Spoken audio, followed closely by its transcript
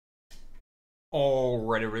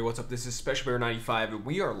Alright everybody, what's up? This is Special Bear 95 and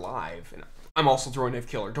we are live. And I'm also Throwing Knife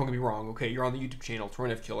Killer. Don't get me wrong, okay? You're on the YouTube channel, Throwing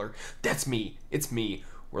Knife Killer. That's me. It's me.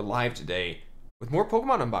 We're live today with more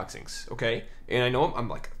Pokemon unboxings, okay? And I know I'm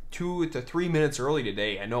like 2 to 3 minutes early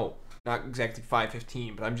today. I know, not exactly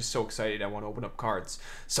 5:15, but I'm just so excited I want to open up cards.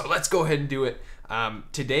 So let's go ahead and do it.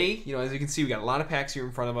 Today, as you can see, we got a lot of packs here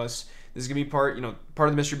in front of us. This is gonna be part of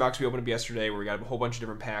the mystery box we opened up yesterday, where we got a whole bunch of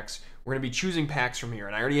different packs. We're gonna be choosing packs from here,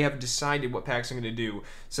 and I already have decided what packs I'm gonna do.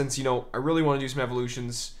 Since I really want to do some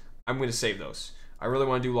evolutions, I'm gonna save those. I really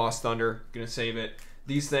want to do Lost Thunder, gonna save it.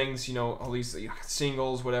 These things, all these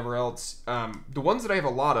singles, whatever else. The ones that I have a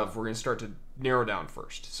lot of, we're gonna start to narrow down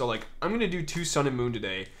first. So I'm gonna do 2 Sun and Moon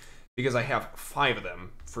today because I have 5 of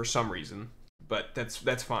them for some reason, but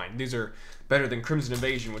that's fine. These are better than Crimson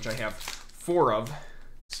Invasion, which I have 4 of.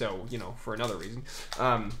 So, for another reason.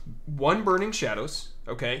 1 Burning Shadows,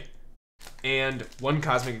 okay? And 1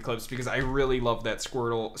 Cosmic Eclipse, because I really love that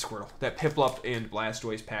that Piplup and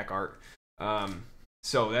Blastoise pack art.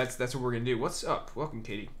 So that's what we're going to do. What's up? Welcome,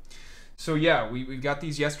 Katie. So yeah, we got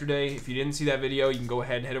these yesterday. If you didn't see that video, you can go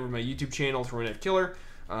ahead and head over to my YouTube channel, Throwing Knife Killer.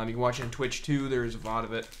 You can watch it on Twitch too. There's a lot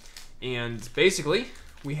of it. And basically,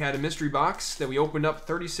 we had a mystery box that we opened up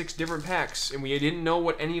 36 different packs, and we didn't know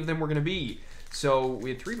what any of them were going to be. So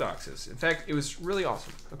we had 3 boxes. In fact, it was really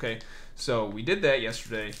awesome. Okay, so we did that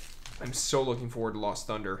yesterday. I'm so looking forward to Lost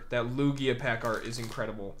Thunder. That Lugia pack art is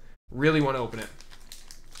incredible. Really want to open it.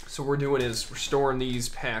 So what we're doing is we're storing these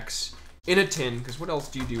packs in a tin, because what else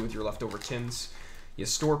do you do with your leftover tins? You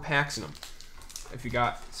store packs in them. If you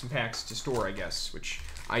got some packs to store, I guess, which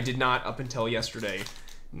I did not up until yesterday.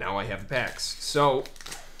 Now I have the packs. So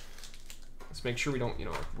let's make sure we don't,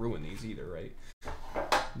 ruin these either, right?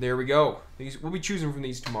 There we go. We'll be choosing from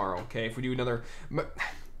these tomorrow, okay? If we do another...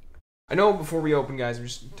 I know before we open, guys, we're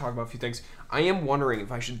just talking about a few things. I am wondering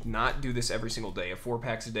if I should not do this every single day, 4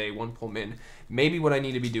 packs a day, 1 pull min. Maybe what I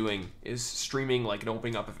need to be doing is streaming an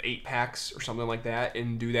opening up of 8 packs or something like that,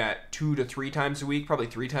 and do that 2 to 3 times a week, probably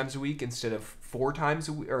 3 times a week instead of 4 times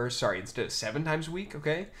a week, or sorry, instead of 7 times a week,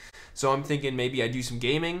 okay? So I'm thinking maybe I do some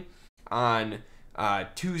gaming on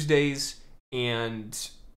Tuesdays and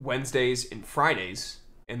Wednesdays and Fridays,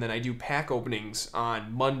 and then I do pack openings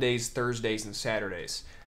on Mondays, Thursdays, and Saturdays.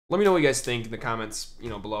 Let me know what you guys think in the comments,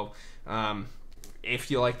 below.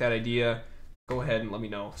 If you like that idea, go ahead and let me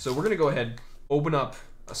know. So we're gonna go ahead, open up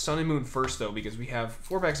a Sun and Moon first, though, because we have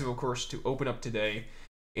 4 packs of course, to open up today.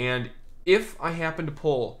 And if I happen to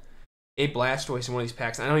pull a Blastoise in one of these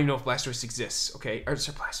packs, I don't even know if Blastoise exists, okay? Or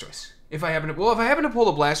sorry, Blastoise. If I happen to pull a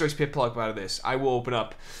Blastoise Piplup out of this, I will open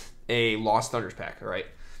up a Lost Thunders pack, all right?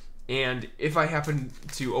 And if I happen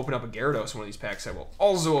to open up a Gyarados in one of these packs, I will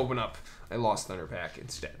also open up a Lost Thunder pack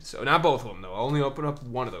instead. So not both of them, though. I'll only open up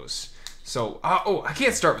one of those. So, I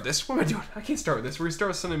can't start with this. What am I doing? I can't start with this. We're going to start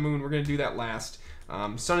with Sun and Moon. We're going to do that last.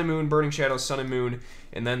 Sun and Moon, Burning Shadows, Sun and Moon,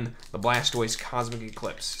 and then the Blastoise Cosmic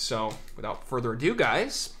Eclipse. So, without further ado,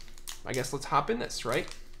 guys, I guess let's hop in this, right?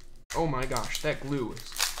 Oh my gosh, that glue is...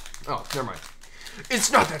 Oh, never mind.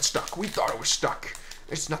 It's not that stuck. We thought it was stuck.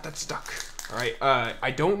 It's not that stuck. All right,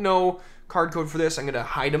 I don't know card code for this. I'm going to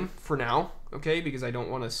hide them for now, okay, because I don't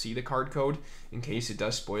want to see the card code in case it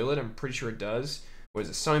does spoil it. I'm pretty sure it does. What is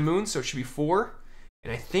it, Sun and Moon? So it should be 4.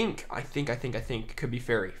 And I think it could be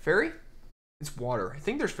Fairy. Fairy? It's water. I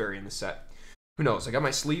think there's Fairy in this set. Who knows? I got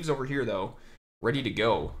my sleeves over here, though, ready to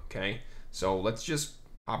go, okay? So let's just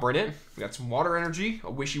hop right in. We got some water energy,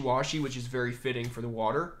 a Wishy-Washy, which is very fitting for the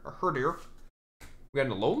water, a Herdier. We got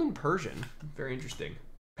an Alolan Persian. Very interesting.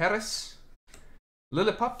 Paris.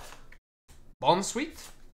 Lillipup, Bonsweet,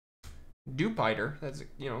 Dewpider, that's,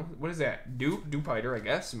 what is that? Dewpider, I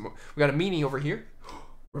guess. We got a Meanie over here.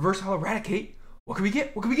 Reverse Hollow Raticate. What can we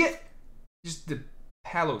get? What can we get? Just the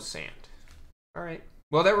Palosand. Alright.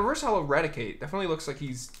 Well, that Reverse Hollow Raticate definitely looks like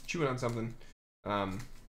he's chewing on something.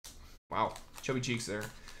 Wow. Chubby cheeks there.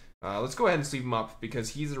 Let's go ahead and sleeve him up, because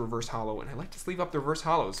he's a Reverse Hollow, and I like to sleeve up the Reverse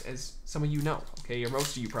Hollows, as some of you know, okay? Or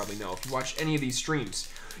most of you probably know. If you watch any of these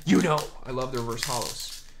streams, you know I love the Reverse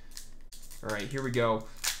Hollows. Alright, here we go.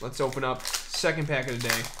 Let's open up 2nd pack of the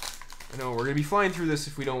day. I know, we're going to be flying through this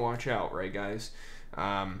if we don't watch out, right, guys?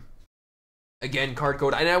 Again, card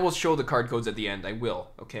code, and I will show the card codes at the end. I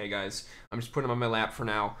will, okay, guys? I'm just putting them on my lap for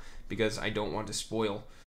now, because I don't want to spoil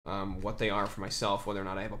what they are for myself, whether or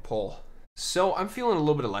not I have a pull. So, I'm feeling a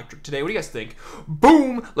little bit electric today. What do you guys think?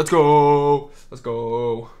 Boom! Let's go! Let's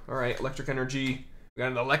go! Alright, electric energy. We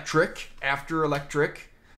got an electric after electric.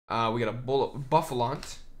 We got a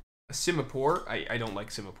Buffalont. A Simipour. I don't like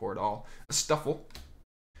Simipour at all. A Stuffle.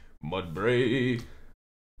 Mudbray.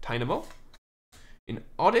 Tynamo. An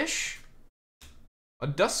Oddish. A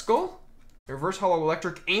Duskull. Reverse Hollow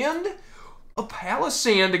Electric, and a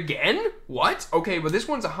Palisand again? What? Okay, but this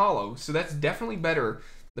one's a Hollow, so that's definitely better.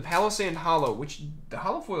 The Palisand Hollow, which the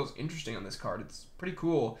Hollow foil is interesting on this card. It's pretty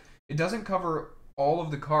cool. It doesn't cover all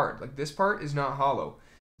of the card. Like, this part is not Hollow.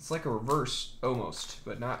 It's like a reverse, almost,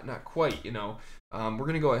 but not quite, you know. We're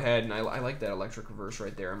going to go ahead, and I like that electric reverse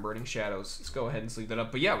right there on Burning Shadows. Let's go ahead and sleeve that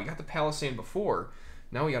up. But yeah, we got the Palisand before.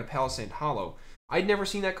 Now we got a Palisand Hollow. I'd never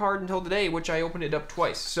seen that card until today, which I opened it up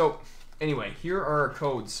twice. So, anyway, here are our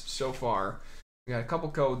codes so far. We got a couple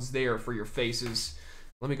codes there for your faces.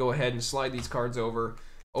 Let me go ahead and slide these cards over.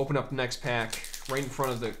 Open up the next pack right in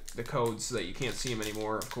front of the codes so that you can't see them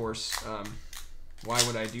anymore, of course. Why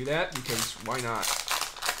would I do that? Because why not?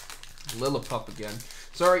 Lillipup again.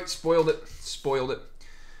 Sorry, spoiled it. Spoiled it.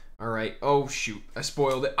 Alright. Oh, shoot. I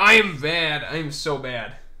spoiled it. I am bad. I am so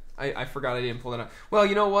bad. I forgot I didn't pull that out. Well,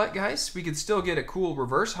 you know what, guys? We could still get a cool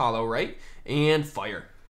reverse hollow, right? And fire.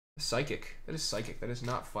 Psychic. That is psychic. That is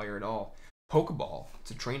not fire at all. Pokeball.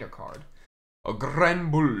 It's a trainer card. A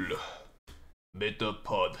Granbull.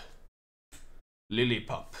 Metapod.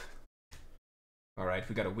 Lillipup. Alright,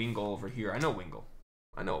 we got a Wingull over here. I know Wingull.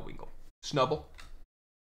 I know a Wingull. Snubble.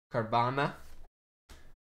 Carvana.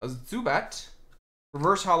 A Zubat.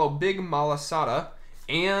 Reverse Hollow Big Malasada.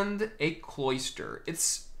 And a Cloyster.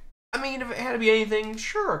 It's... I mean, if it had to be anything,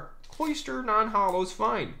 sure. Cloyster non-hollow's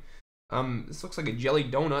fine. This looks like a jelly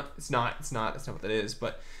donut. It's not. That's not what that is,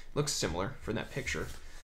 but it looks similar from that picture.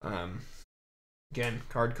 Again,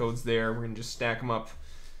 card codes there. We're going to just stack them up.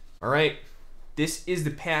 Alright. This is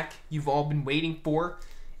the pack you've all been waiting for,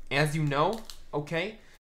 as you know. Okay.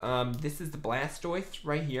 This is the Blastoise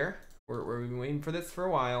right here. We've been waiting for this for a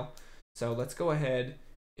while. So let's go ahead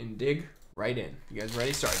and dig right in. You guys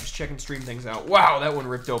ready? Sorry, just checking stream things out. Wow, that one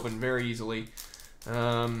ripped open very easily.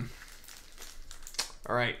 Alright,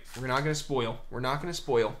 we're not going to spoil. We're not going to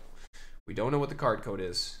spoil. We don't know what the card code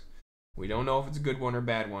is. We don't know if it's a good one or a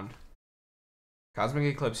bad one. Cosmic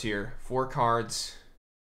Eclipse here. 4 cards.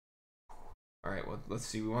 Alright, well, let's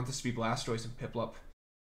see. We want this to be Blastoise and Piplup.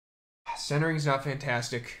 Centering's not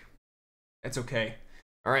fantastic. That's okay.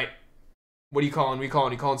 Alright. What are you calling? What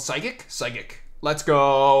are you calling Psychic? Psychic. Let's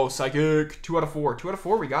go. Psychic. 2 out of 4. 2 out of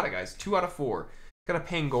 4. We got it, guys. 2 out of 4. Got a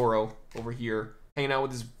Pangoro over here. Hanging out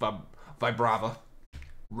with his Vibrava.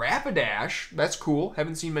 Rapidash. That's cool.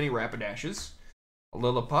 Haven't seen many Rapidashes. A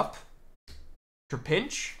Lillipup.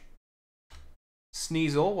 Trapinch.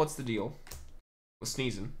 Sneasel. What's the deal? Well,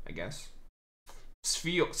 sneezing, I guess.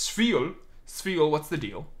 Spheal. What's the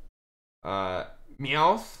deal?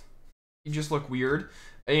 Meowth. You just look weird.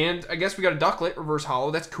 And I guess we got a Ducklet, reverse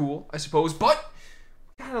hollow. That's cool, I suppose. But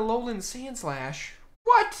we got a Lowland Sandslash.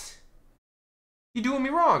 What? You doing me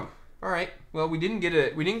wrong. Alright. Well, we didn't get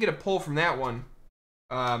a pull from that one.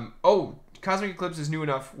 Oh, Cosmic Eclipse is new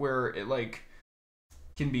enough where it like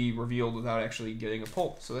can be revealed without actually getting a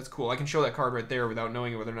pull. So that's cool. I can show that card right there without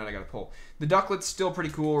knowing whether or not I got a pull. The Ducklet's still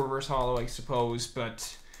pretty cool, reverse hollow, I suppose,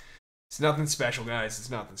 but it's nothing special, guys.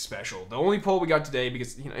 It's nothing special. The only pull we got today,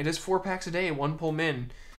 because you know it is 4 packs a day, 1 pull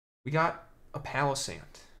min, we got a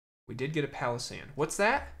Palisand. We did get a Palisand. What's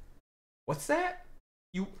that? What's that?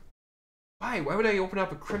 Why? Why would I open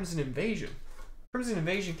up a Crimson Invasion? Crimson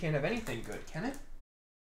Invasion can't have anything good, can it?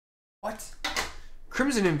 What?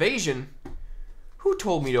 Crimson Invasion? Who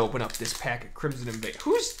told me to open up this pack of Crimson Invasion?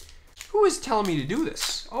 Who is telling me to do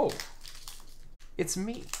this? Oh, it's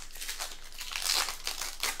me.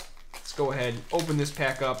 Let's go ahead and open this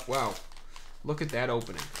pack up. Wow, look at that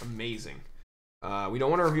opening. Amazing. We don't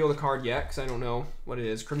want to reveal the card yet because I don't know what it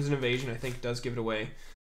is. Crimson Invasion, I think, does give it away.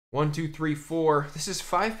 1, 2, 3, 4. This is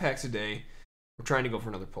 5 packs a day. We're trying to go for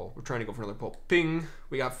another pull. We're trying to go for another pull. Ping.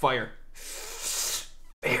 We got fire.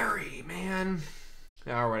 Fairy, man.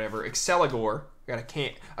 Or whatever. Exceligor. We got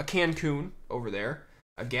a Cancun over there.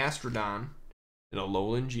 A Gastrodon. And a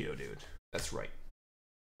Lowland Geodude. That's right.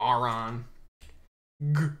 Aron.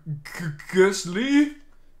 Gusly.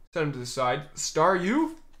 Set him to the side.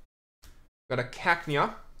 Staryu. Got a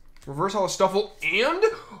Cacnea. Reverse Holo Stuffle. And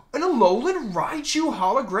an Alolan Raichu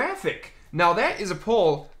holographic. Now that is a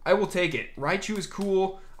pull. I will take it. Raichu is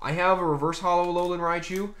cool. I have a reverse holo Alolan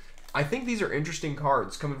Raichu. I think these are interesting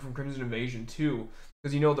cards coming from Crimson Invasion too.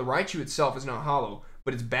 Because you know the Raichu itself is not hollow,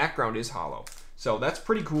 but its background is hollow. So that's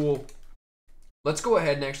pretty cool. Let's go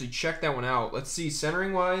ahead and actually check that one out. Let's see,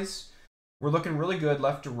 centering wise, we're looking really good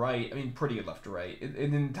left to right. I mean, pretty good left to right.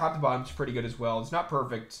 And then top to bottom is pretty good as well. It's not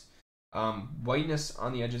perfect. Whiteness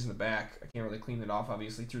on the edges in the back. I can't really clean it off,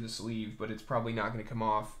 obviously, through the sleeve, but it's probably not going to come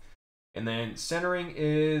off. And then centering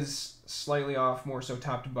is slightly off, more so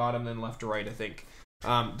top to bottom than left to right, I think.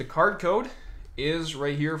 The card code is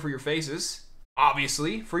right here for your faces.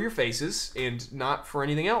 obviously for your faces and not for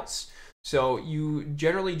anything else. So you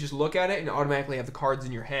generally just look at it and automatically have the cards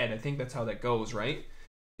in your head. I think that's how that goes, right?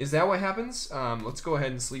 Is that what happens? Let's go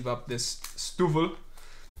ahead and sleeve up this Stuvel.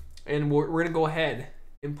 And we're going to go ahead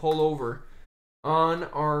and pull over on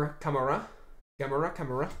our camera.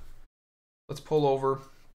 Let's pull over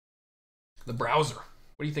the browser.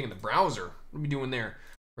 What do you think of the browser? What are we doing there?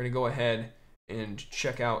 We're going to go ahead and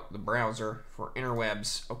check out the browser for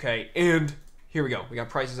interwebs. Okay, and here we go. We got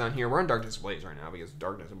prices on here. We're on Darkness Ablaze right now because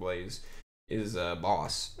Darkness Ablaze is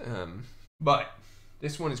boss. But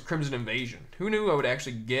this one is Crimson Invasion. Who knew I would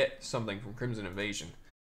actually get something from Crimson Invasion?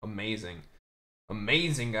 Amazing.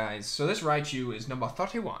 Amazing, guys. So this Raichu is number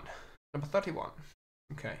 31. Number 31.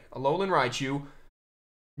 Okay, Alolan Raichu.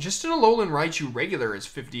 Just an Alolan Raichu regular is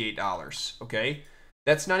 $58, okay?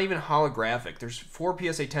 That's not even holographic. There's 4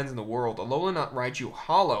 PSA 10s in the world. Alolan Raichu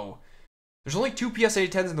Holo, there's only 2 PSA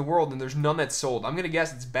 10s in the world, and there's none that's sold. I'm going to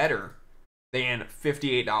guess it's better than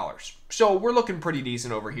 $58. So we're looking pretty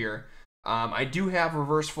decent over here. I do have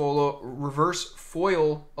reverse foil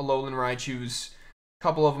Alolan Raichus. A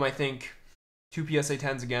couple of them, I think. 2 PSA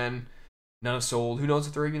 10s again. None have sold. Who knows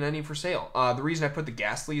if they're even any for sale. The reason I put the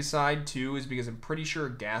Ghastly aside, too, is because I'm pretty sure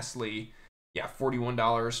Ghastly, yeah,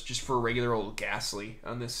 $41 just for a regular old Ghastly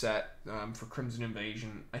on this set for Crimson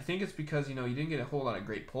Invasion. I think it's because, you didn't get a whole lot of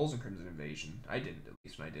great pulls in Crimson Invasion. I didn't, at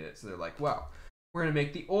least when I did it. So they're like, well, we're going to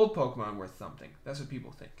make the old Pokemon worth something. That's what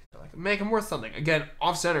people think. They're like, make them worth something. Again,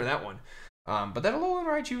 off-center, that one. But that Alolan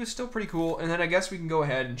Raichu is still pretty cool. And then I guess we can go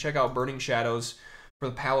ahead and check out Burning Shadows for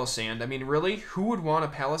the Palossand. I mean, really? Who would want a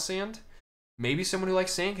Palossand? Maybe someone who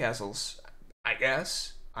likes sandcastles, I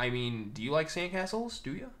guess. I mean, do you like sandcastles?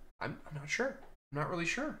 Do you? I'm not sure. I'm not really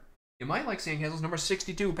sure. You might like sandcastles. Number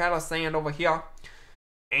 62, Palossand over here.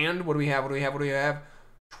 And what do we have?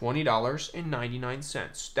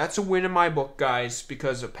 $20.99. That's a win in my book, guys,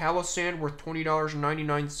 because a Palossand worth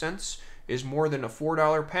 $20.99 is more than a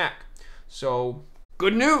 $4 pack. So,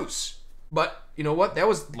 good news. But, you know what? That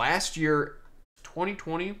was last year,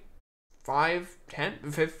 2020.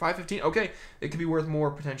 515. Okay, it could be worth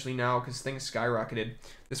more potentially now because things skyrocketed.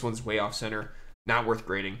 This one's way off center, not worth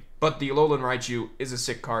grading. But the Alolan Raichu is a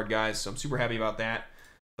sick card, guys, so I'm super happy about that.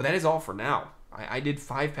 But that is all for now. I did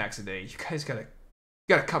 5 packs a day. You guys gotta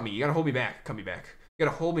cut me. You gotta hold me back. Cut me back. You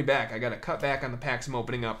gotta hold me back. I gotta cut back on the packs I'm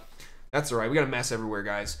opening up. That's alright. We got a mess everywhere,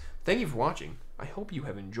 guys. Thank you for watching. I hope you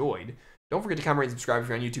have enjoyed. Don't forget to comment, rate, and subscribe if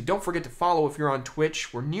you're on YouTube. Don't forget to follow if you're on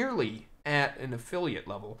Twitch. We're nearly at an affiliate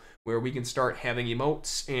level where we can start having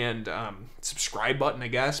emotes and subscribe button, I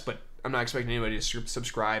guess, but I'm not expecting anybody to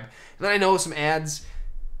subscribe. And then I know some ads.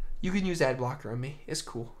 You can use ad blocker on me. It's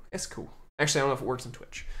cool. It's cool. Actually, I don't know if it works on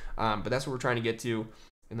Twitch, but that's what we're trying to get to.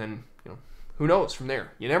 And then, who knows from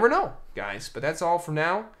there? You never know, guys. But that's all for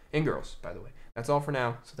now. And girls, by the way. That's all for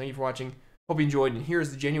now. So thank you for watching. Hope you enjoyed. And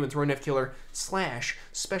here's the genuine Throw Knife Killer /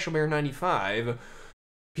 Special Bear 95.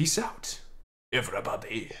 Peace out,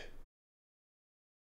 everybody.